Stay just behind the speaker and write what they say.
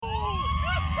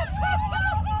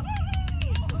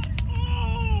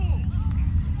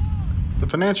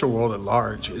financial world at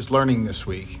large is learning this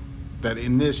week that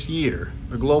in this year,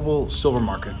 the global silver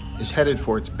market is headed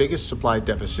for its biggest supply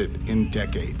deficit in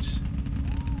decades.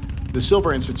 The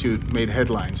Silver Institute made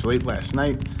headlines late last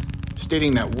night,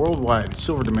 stating that worldwide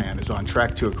silver demand is on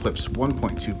track to eclipse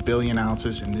 1.2 billion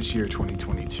ounces in this year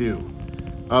 2022,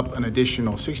 up an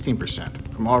additional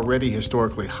 16% from already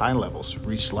historically high levels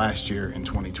reached last year in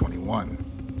 2021.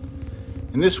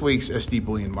 In this week's SD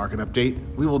Bullion Market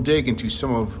Update, we will dig into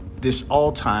some of this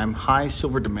all-time high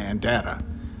silver demand data,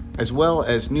 as well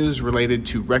as news related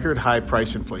to record high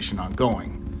price inflation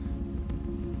ongoing,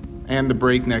 and the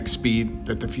breakneck speed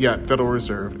that the Fiat Federal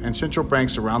Reserve and central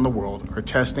banks around the world are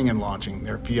testing and launching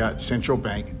their Fiat central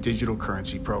bank digital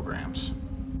currency programs.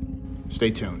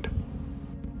 Stay tuned.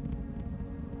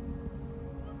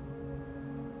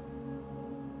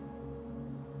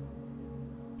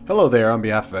 Hello there, on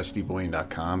behalf of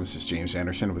SDBullion.com, this is James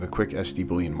Anderson with a quick SD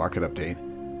Bullion Market Update.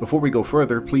 Before we go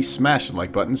further, please smash the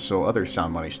like button so other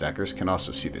sound money stackers can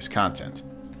also see this content.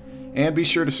 And be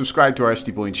sure to subscribe to our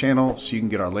SD Bullion channel so you can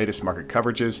get our latest market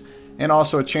coverages and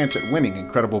also a chance at winning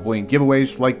incredible bullion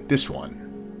giveaways like this one.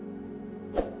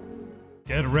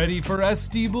 Get ready for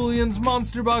SD Bullion's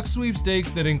Monster Box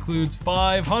sweepstakes that includes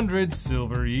 500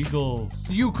 Silver Eagles.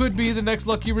 You could be the next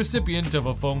lucky recipient of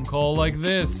a phone call like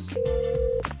this.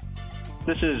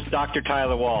 This is Dr.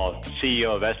 Tyler Wall,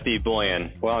 CEO of SD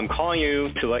Bullion. Well, I'm calling you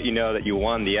to let you know that you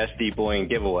won the SD Bullion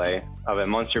giveaway of a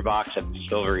monster box of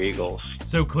Silver Eagles.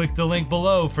 So click the link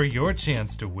below for your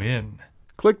chance to win.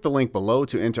 Click the link below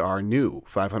to enter our new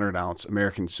 500-ounce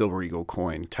American Silver Eagle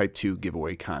coin Type 2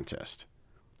 giveaway contest.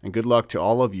 And good luck to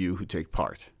all of you who take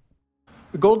part.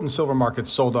 The gold and silver markets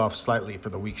sold off slightly for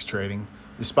the week's trading.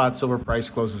 The spot silver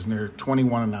price closes near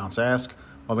 21 an ounce ask,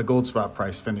 while the gold spot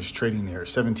price finished trading near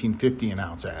 $17.50 an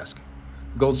ounce ask.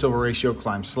 The gold-silver ratio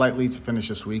climbed slightly to finish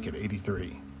this week at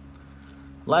 83.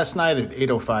 Last night at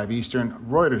 8:05 Eastern,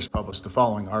 Reuters published the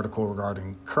following article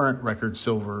regarding current record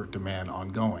silver demand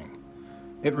ongoing.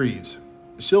 It reads,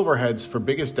 "Silver heads for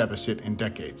biggest deficit in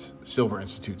decades," Silver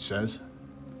Institute says.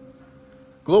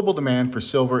 Global demand for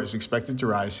silver is expected to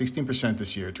rise 16%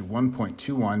 this year to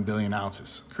 1.21 billion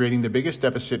ounces, creating the biggest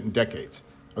deficit in decades,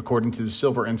 according to the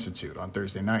Silver Institute on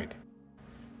Thursday night.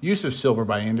 Use of silver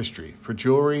by industry for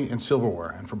jewelry and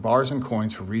silverware and for bars and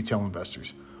coins for retail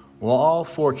investors will all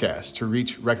forecast to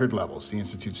reach record levels, the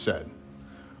Institute said.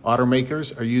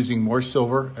 Automakers are using more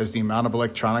silver as the amount of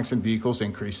electronics in vehicles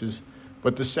increases,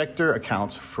 but the sector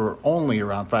accounts for only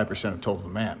around 5% of total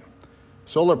demand.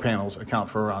 Solar panels account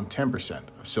for around 10%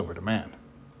 of silver demand.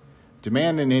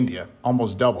 Demand in India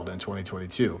almost doubled in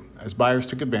 2022 as buyers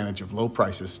took advantage of low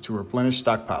prices to replenish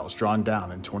stockpiles drawn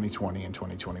down in 2020 and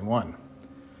 2021.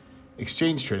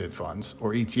 Exchange-traded funds,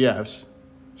 or ETFs,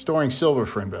 storing silver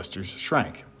for investors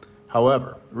shrank,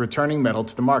 however, returning metal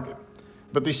to the market.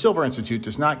 But the Silver Institute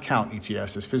does not count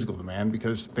ETFs as physical demand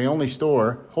because they only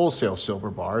store wholesale silver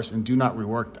bars and do not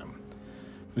rework them.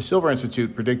 The Silver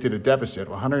Institute predicted a deficit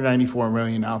of 194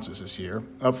 million ounces this year,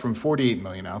 up from 48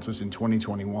 million ounces in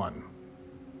 2021.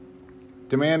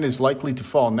 Demand is likely to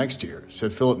fall next year,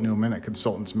 said Philip Newman at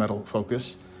Consultants Metal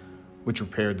Focus, which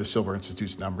prepared the Silver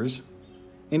Institute's numbers.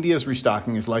 India's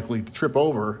restocking is likely to trip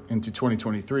over into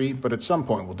 2023, but at some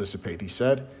point will dissipate, he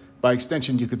said. By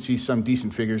extension, you could see some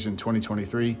decent figures in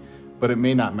 2023, but it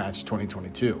may not match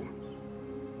 2022.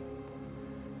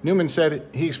 Newman said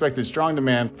he expected strong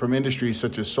demand from industries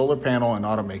such as solar panel and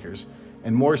automakers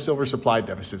and more silver supply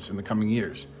deficits in the coming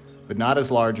years, but not as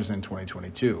large as in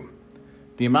 2022.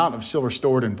 The amount of silver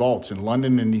stored in vaults in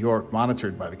London and New York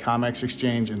monitored by the COMEX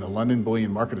Exchange and the London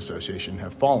Bullion Market Association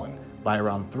have fallen by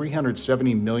around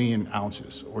 370 million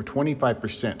ounces, or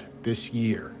 25% this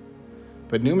year.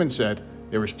 But Newman said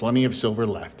there was plenty of silver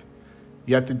left.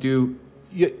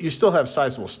 You still have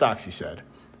sizable stocks, he said.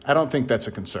 I don't think that's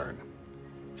a concern.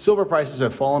 Silver prices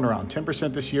have fallen around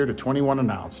 10% this year to 21 an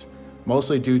ounce,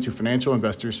 mostly due to financial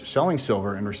investors selling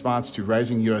silver in response to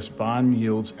rising U.S. bond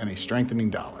yields and a strengthening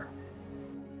dollar.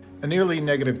 A nearly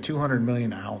negative 200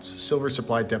 million ounce silver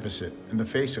supply deficit in the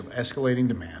face of escalating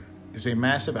demand is a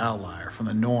massive outlier from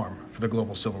the norm for the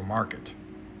global silver market.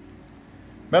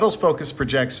 Metals Focus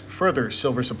projects further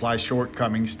silver supply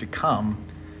shortcomings to come.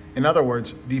 In other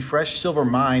words, the fresh silver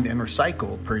mined and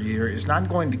recycled per year is not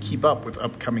going to keep up with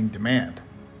upcoming demand.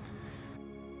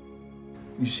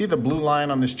 You see the blue line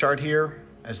on this chart here?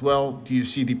 As well, do you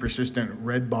see the persistent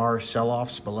red bar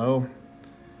sell-offs below?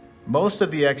 Most of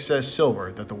the excess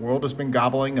silver that the world has been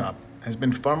gobbling up has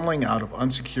been funneling out of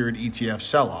unsecured ETF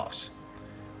sell-offs,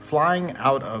 flying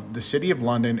out of the City of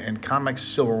London and COMEX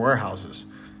silver warehouses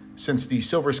since the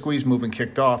silver squeeze movement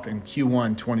kicked off in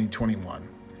Q1 2021.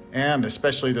 and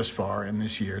especially thus far in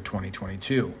this year,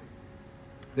 2022.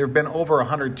 There have been over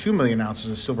 102 million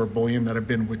ounces of silver bullion that have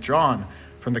been withdrawn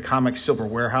from the COMEX silver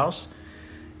warehouse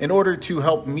in order to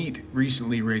help meet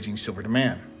recently raging silver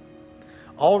demand.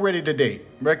 Already to date,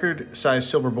 record-sized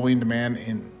silver bullion demand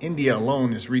in India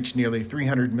alone has reached nearly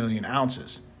 300 million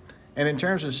ounces. And in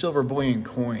terms of silver bullion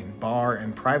coin, bar,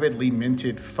 and privately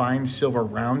minted fine silver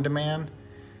round demand,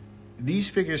 these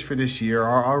figures for this year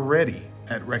are already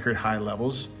at record high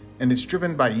levels, and it's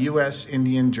driven by US,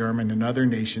 Indian, German, and other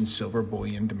nations' silver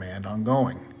bullion demand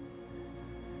ongoing.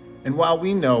 And while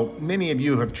we know many of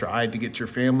you have tried to get your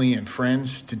family and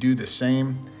friends to do the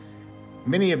same,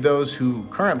 many of those who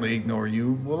currently ignore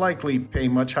you will likely pay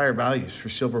much higher values for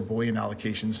silver bullion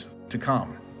allocations to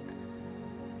come.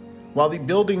 While the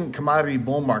building commodity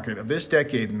bull market of this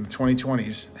decade in the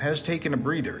 2020s has taken a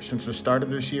breather since the start of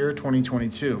this year,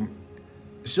 2022,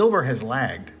 silver has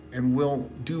lagged and will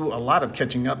do a lot of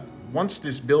catching up once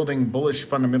this building bullish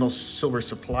fundamental silver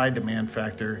supply-demand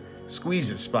factor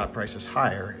squeezes spot prices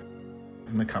higher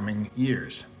in the coming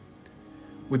years.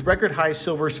 With record high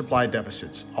silver supply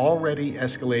deficits already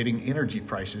escalating energy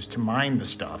prices to mine the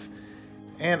stuff,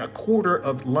 and a quarter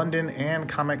of London and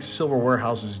COMEX silver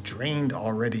warehouses drained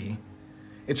already,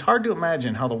 it's hard to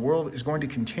imagine how the world is going to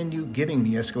continue getting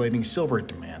the escalating silver it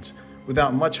demands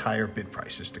without much higher bid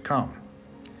prices to come.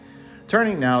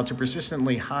 Turning now to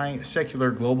persistently high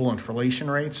secular global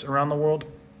inflation rates around the world,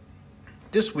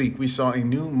 this week we saw a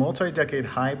new multi-decade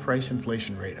high price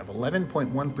inflation rate of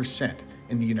 11.1%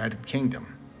 in the United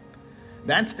Kingdom.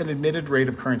 That's an admitted rate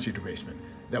of currency debasement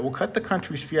that will cut the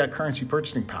country's fiat currency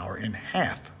purchasing power in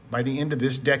half by the end of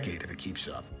this decade if it keeps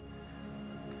up.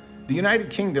 The United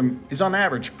Kingdom is on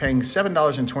average paying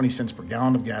 $7.20 per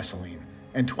gallon of gasoline,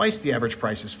 and twice the average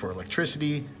prices for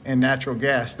electricity and natural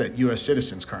gas that U.S.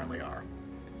 citizens currently are.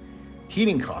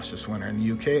 Heating costs this winter in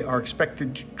the UK are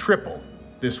expected to triple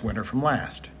this winter from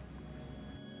last.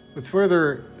 With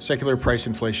further secular price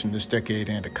inflation this decade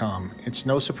and to come, it's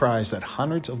no surprise that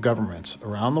hundreds of governments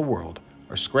around the world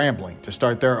are scrambling to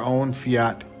start their own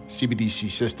fiat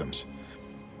CBDC systems,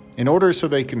 in order so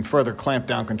they can further clamp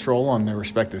down control on their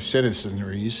respective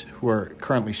citizenries who are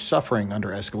currently suffering under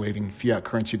escalating fiat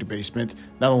currency debasement,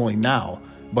 not only now,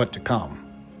 but to come.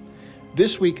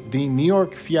 This week, the New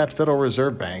York Fiat Federal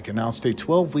Reserve Bank announced a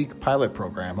 12-week pilot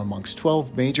program amongst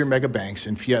 12 major mega banks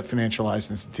and fiat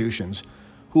financialized institutions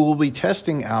who will be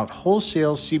testing out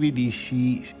wholesale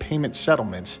CBDC payment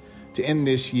settlements to end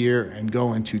this year and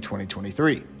go into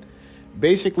 2023.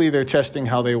 Basically, they're testing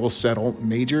how they will settle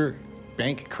major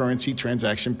bank currency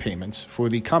transaction payments for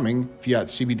the coming fiat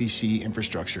CBDC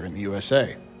infrastructure in the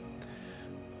USA.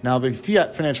 Now, the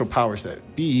fiat financial powers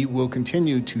that be will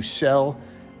continue to sell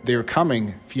their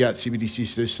coming fiat CBDC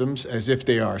systems as if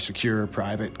they are secure,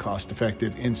 private,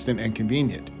 cost-effective, instant, and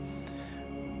convenient.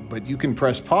 But you can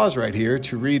press pause right here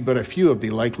to read but a few of the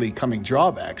likely coming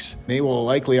drawbacks they will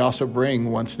likely also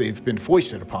bring once they've been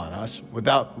foisted upon us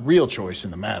without real choice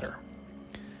in the matter.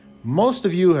 Most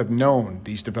of you have known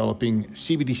these developing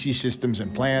CBDC systems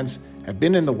and plans have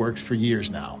been in the works for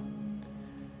years now.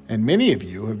 And many of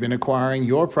you have been acquiring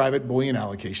your private bullion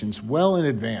allocations well in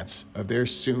advance of their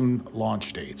soon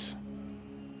launch dates.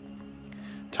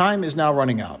 Time is now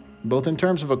running out, both in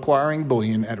terms of acquiring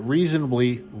bullion at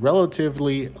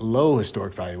relatively low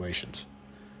historic valuations,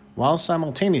 while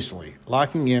simultaneously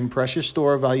locking in precious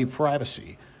store value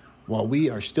privacy while we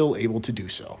are still able to do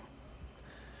so.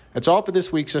 That's all for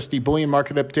this week's SD Bullion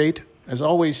Market Update. As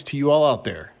always, to you all out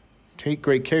there, take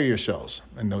great care of yourselves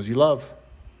and those you love.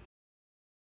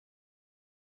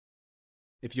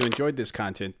 If you enjoyed this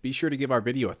content, be sure to give our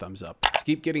video a thumbs up. To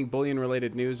keep getting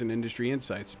bullion-related news and industry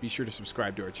insights, be sure to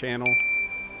subscribe to our channel.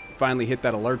 Finally, hit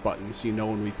that alert button so you know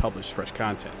when we publish fresh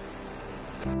content.